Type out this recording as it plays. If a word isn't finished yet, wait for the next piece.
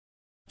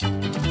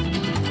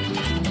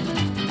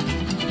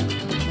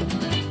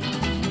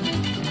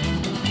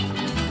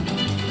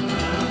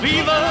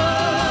Viva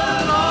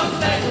Las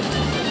Vegas!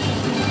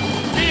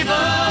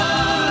 Viva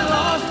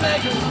Las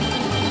Vegas!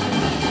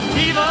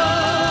 Viva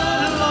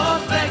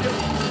Las Vegas!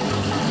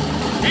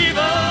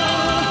 Viva,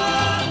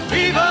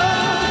 Viva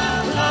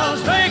Las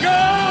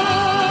Vegas!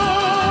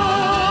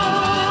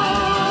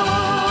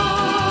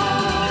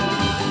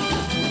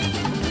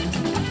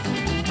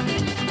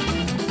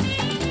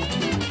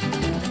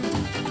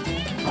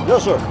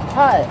 Yes, sir.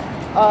 Hi.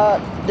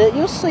 Did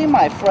you see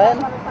my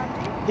friend?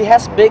 He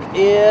has big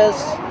ears.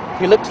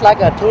 He looks like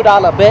a $2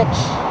 bitch.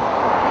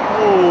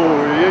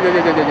 Oh,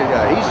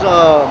 yeah. He's,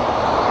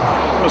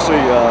 let's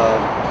see,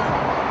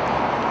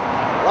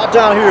 right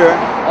down here.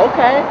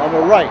 Okay. On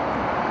the right.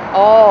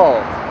 Oh.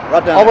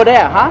 Right down over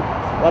there, huh?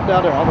 Right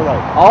down there on the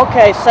right.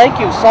 Okay, thank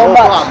you so No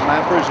much. problem,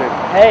 man. Appreciate it.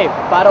 Hey,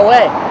 by the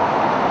way,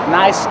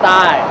 nice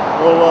style.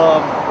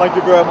 Well, thank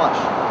you very much.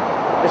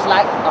 It's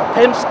like a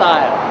pimp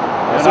style.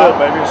 That's it,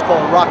 baby. It's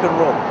called rock and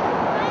roll.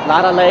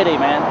 Not a lady,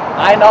 man.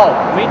 I know.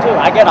 Me too.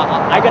 I get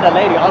a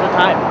lady all the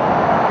time.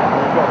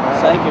 There you go,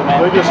 man. Thank you,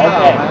 man. Look at your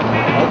style, okay. man.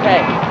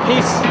 Okay.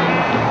 Peace.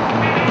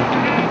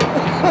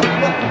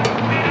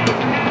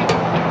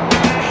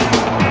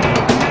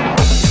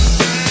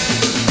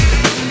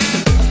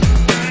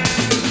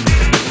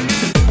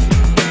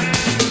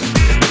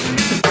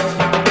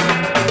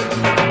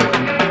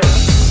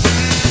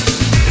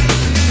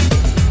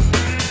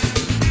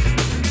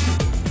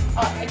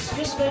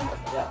 Excuse me.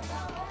 Yeah.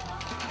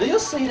 Do you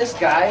see this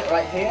guy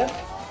right here?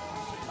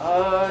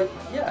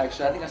 Yeah,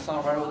 actually, I think I saw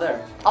him right over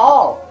there.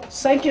 Oh,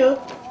 thank you.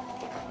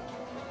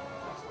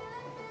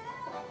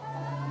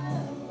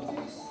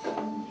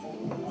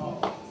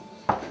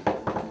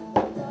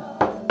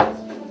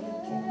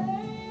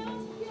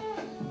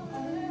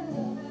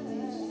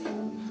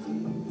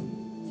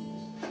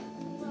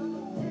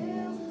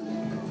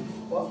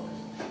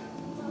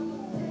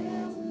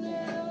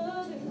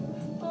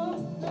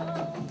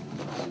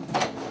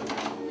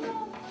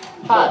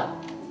 Hi.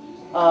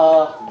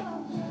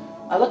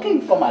 I'm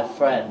looking for my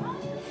friend.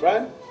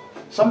 Friend?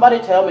 Somebody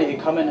tell me he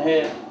come in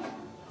here.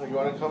 Oh, you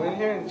want to come in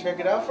here and check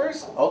it out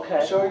first? Okay.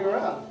 I'll show you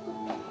around.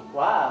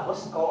 Wow,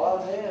 what's going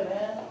on here,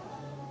 man?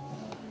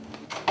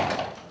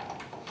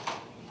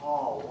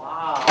 Oh,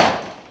 wow.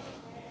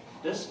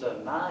 This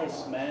look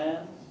nice,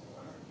 man.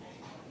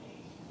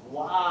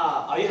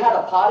 Wow. Are you had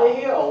a party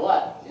here or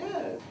what?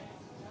 Yeah.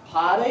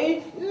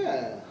 Party?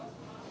 Yeah.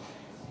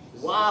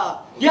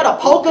 Wow. You had a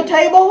poker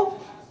table?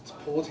 It's a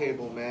pool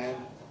table, man.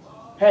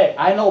 Hey,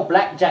 I know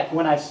blackjack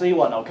when I see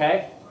one,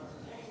 okay?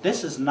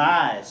 This is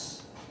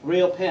nice.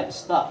 Real pimp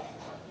stuff.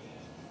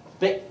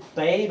 Big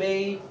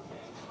baby.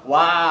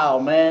 Wow,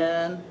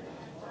 man.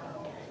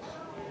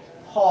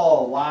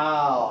 Oh,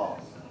 wow.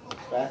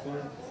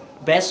 Bathroom?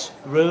 Best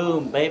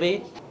room,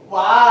 baby.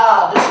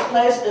 Wow, this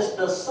place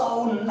is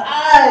so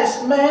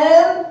nice,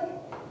 man.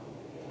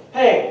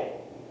 Hey,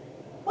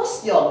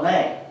 what's your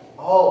name?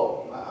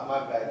 Oh, my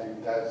bad,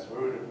 dude. That's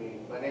rude of me.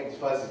 My name's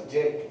Fuzzy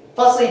Dick.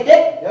 Fuzzy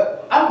Dick?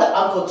 Yep. I'm the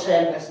Unco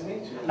Chin. Nice to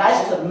meet you.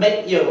 Nice to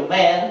meet you,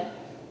 man.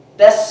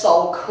 That's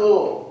so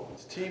cool.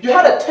 It's TV. You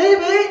had a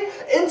TV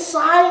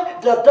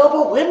inside the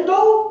double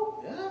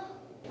window? Yeah.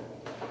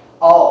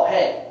 Oh,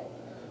 hey.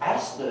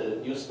 Ask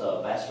to use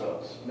the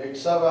bathrooms. Make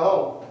yourself at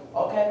home.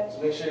 Okay.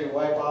 Just make sure you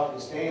wipe off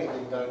your stains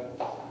when you're done.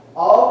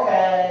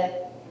 Okay.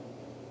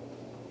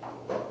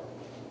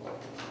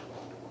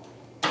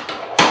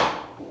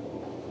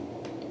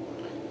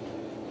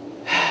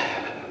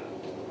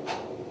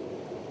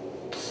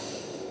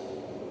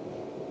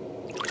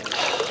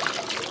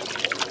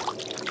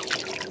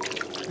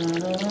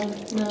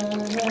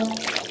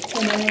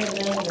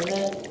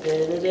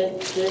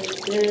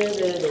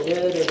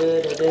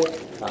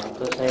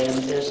 Unco Same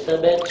is the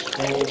bitch,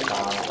 they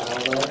found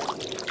our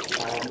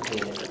time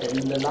here in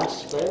the Las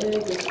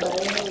Vegas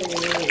Bay.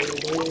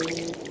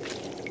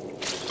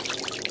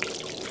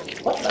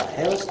 What the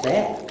hell is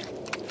that?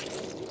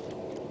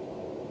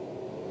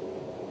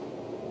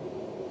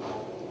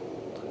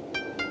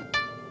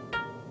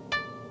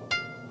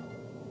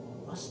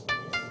 What's this?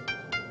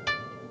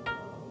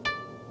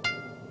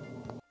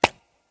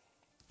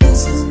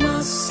 This is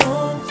my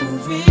song for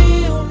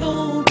real,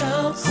 no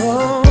doubt.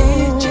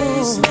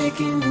 DJ's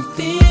making me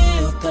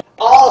feel the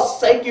Oh,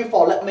 thank you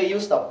for letting me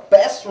use the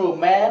bathroom,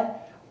 man.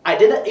 I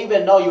didn't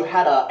even know you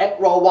had an egg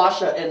roll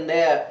washer in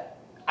there.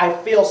 I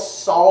feel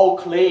so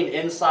clean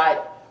inside.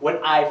 When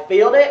I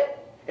feel it,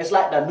 it's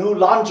like the new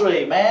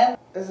laundry, man.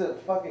 This is a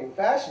fucking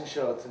fashion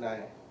show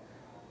tonight.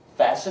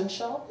 Fashion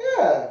show?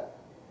 Yeah.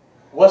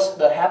 What's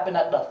the happen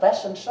at the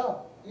fashion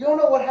show? You don't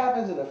know what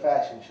happens at a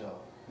fashion show.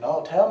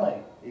 No, tell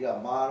me. You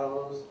got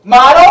models,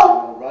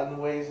 Model?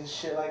 runways and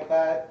shit like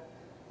that.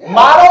 Yeah.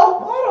 Model?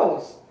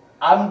 Models.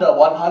 I'm the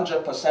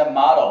 100%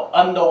 model,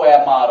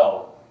 underwear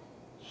model.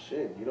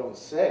 Shit, you don't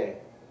say.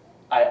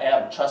 I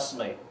am, trust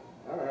me.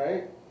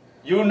 Alright.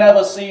 You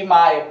never see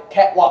my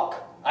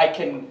catwalk. I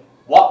can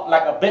walk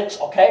like a bitch,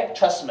 okay?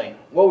 Trust me.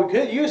 Well, we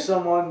could use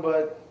someone,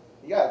 but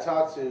you gotta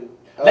talk to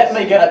LC. Let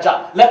me get a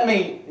job. Let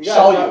me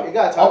show you. You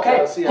gotta talk okay?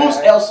 to LC. Who's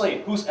right?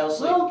 LC? Who's LC?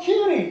 Little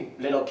cutie.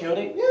 Little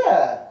cutie?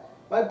 Yeah.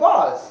 My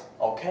boss.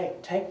 Okay,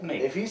 take me.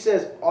 If he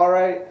says,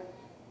 alright,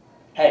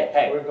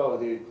 Hey, we're going,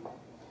 dude.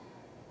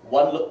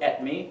 one look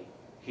at me,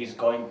 he's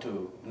going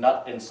to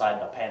nut inside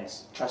the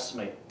pants. Trust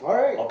me.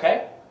 Alright.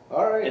 Okay?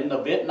 Alright. In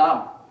the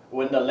Vietnam,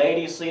 when the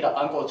ladies see the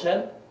Unco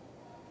Chin,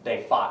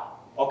 they fight.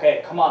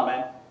 Okay, come on,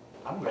 man.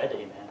 I'm ready,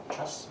 man.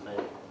 Trust me.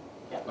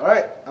 Yeah.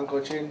 Alright,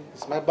 Uncle Chin.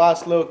 It's my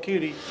boss, little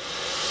cutie.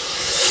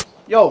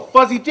 Yo,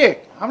 Fuzzy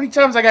Dick, how many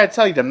times I gotta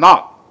tell you to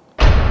knock?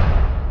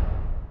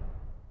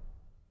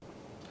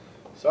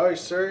 Sorry,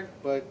 sir,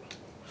 but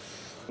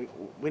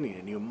we need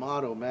a new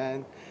model,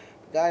 man.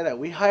 The guy that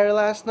we hired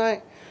last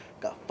night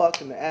got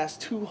fucked in the ass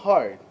too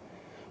hard.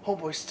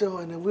 Homeboy's still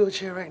in a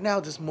wheelchair right now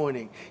this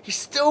morning. He's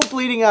still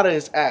bleeding out of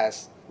his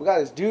ass. We got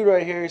this dude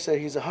right here. He said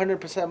he's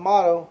 100%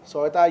 model,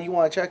 so I thought you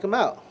want to check him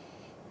out.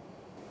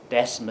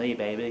 That's me,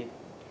 baby.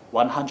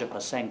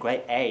 100%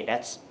 grade A.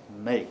 That's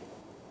me.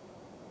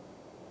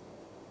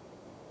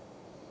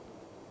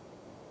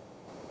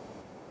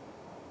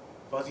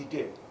 Fuzzy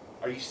Dick,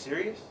 are you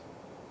serious?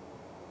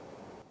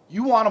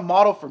 You want a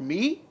model for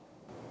me?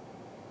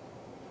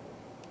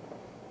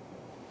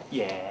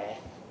 Yeah.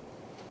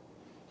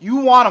 You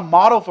want a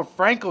model for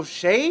Franco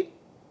Shade?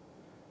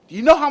 Do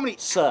you know how many...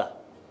 Sir,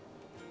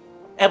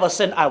 ever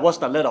since I was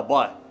the little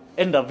boy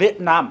in the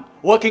Vietnam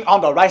working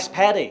on the rice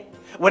paddy,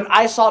 when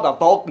I saw the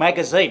Vogue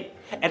magazine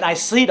and I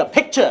see the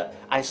picture,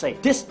 I say,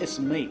 this is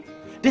me.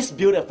 This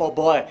beautiful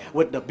boy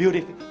with the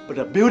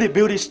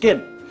beauty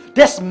skin.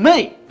 That's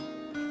me.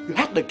 You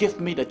have to give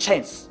me the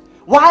chance.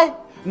 Why?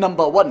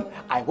 Number one,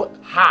 I work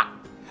hard.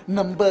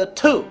 Number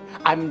two,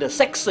 I'm the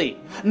sexy.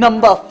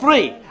 Number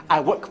three, I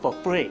work for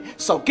free.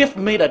 So give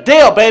me the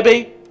deal,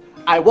 baby.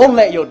 I won't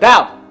let you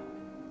down.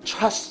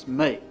 Trust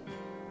me.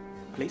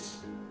 Please.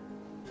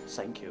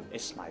 Thank you.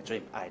 It's my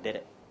dream. I did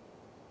it.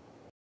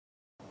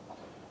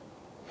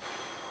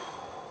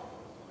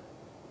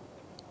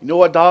 You know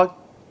what, dog?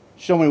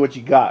 Show me what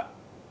you got.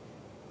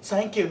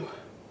 Thank you.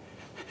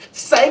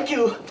 Thank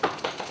you.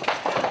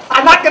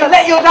 I'm not gonna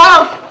let you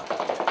down.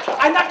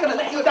 I'm not gonna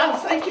let you down.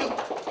 Thank you.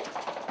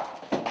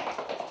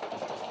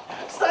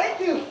 Thank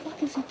you.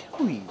 What is he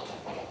doing?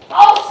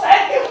 Oh,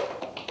 thank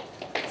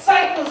you.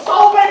 Thank you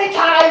so many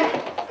times.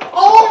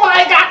 Oh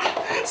my God.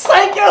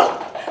 Thank you.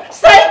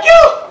 Thank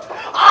you.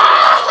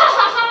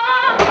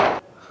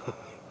 Ah!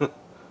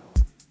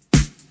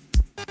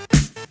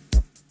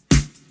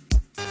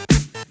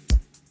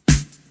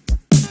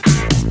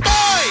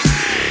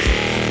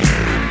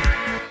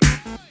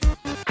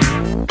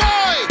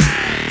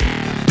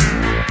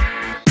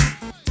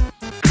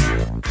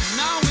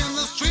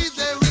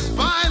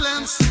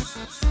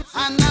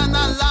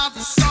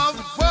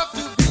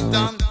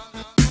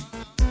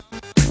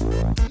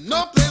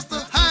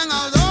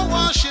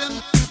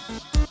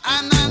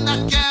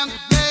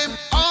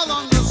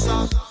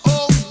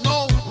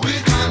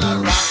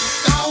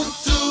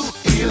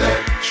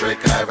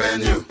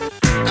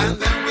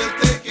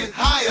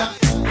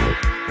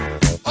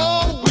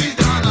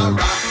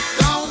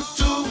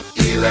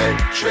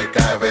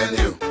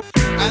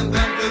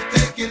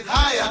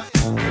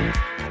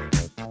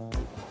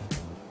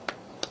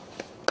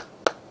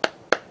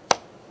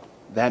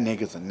 That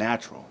nigga's a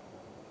natural.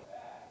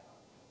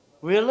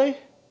 Really?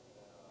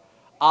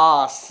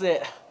 Ah,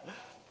 shit.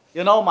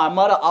 You know, my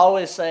mother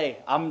always say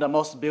I'm the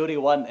most beauty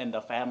one in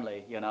the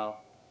family, you know.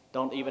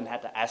 Don't even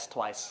have to ask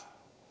twice.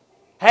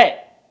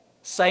 Hey,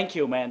 thank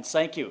you, man.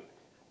 Thank you.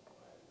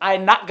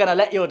 I'm not gonna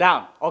let you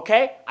down,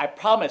 okay? I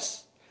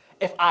promise.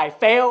 If I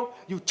fail,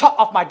 you chop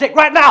off my dick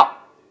right now.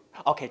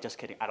 Okay, just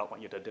kidding. I don't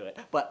want you to do it.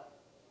 But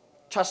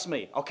trust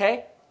me,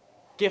 okay?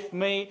 Give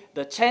me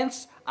the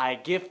chance, I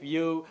give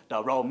you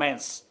the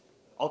romance.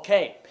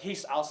 Okay,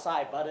 peace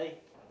outside, buddy.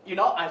 You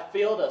know, I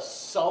feel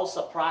so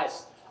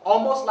surprised.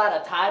 Almost like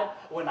a time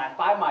when I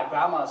find my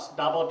grandma's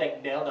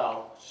double-dick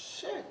dildo.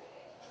 Shit.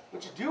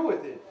 What'd you do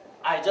with it?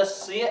 I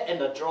just see it in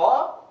the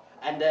drawer,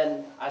 and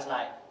then I was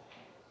like,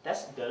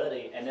 that's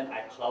dirty, and then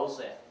I close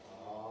it.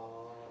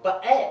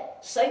 But hey,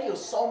 thank you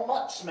so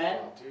much, man.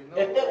 Dude,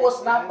 no if it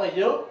was not for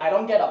you, I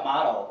don't get a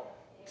model.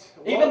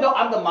 Well, Even though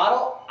I'm the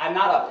model, I'm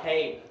not a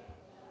paid.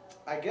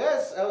 I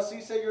guess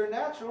LC said you're a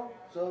natural,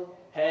 so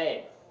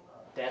Hey,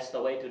 that's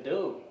the way to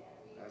do.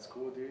 that's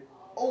cool, dude.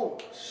 Oh,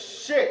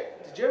 shit.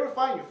 Did you ever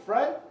find your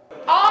friend?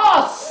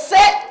 Oh,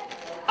 shit!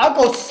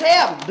 Uncle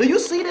Sam, do you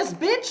see this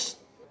bitch?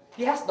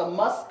 He has the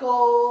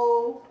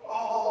muscle.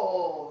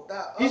 Oh,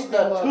 that He's ugly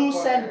the 2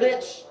 cent motherfucker.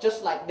 bitch,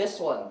 just like this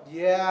one.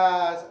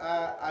 Yeah,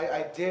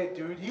 I did,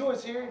 dude. He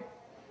was here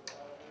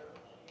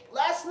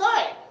last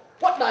night.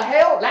 What the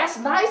hell? Last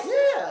night?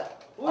 Yeah.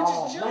 We were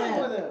Oh, just chilling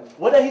man. with him.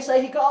 Where did he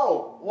say he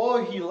go?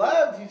 Well, he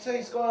left. He said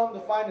he's going home to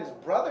find his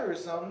brother or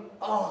something.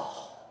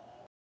 Oh.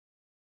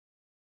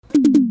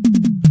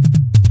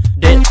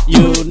 Did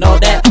you know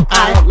that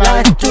I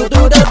like to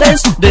do the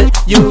dance? Did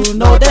you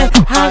know that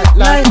I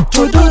like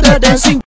to do the dancing?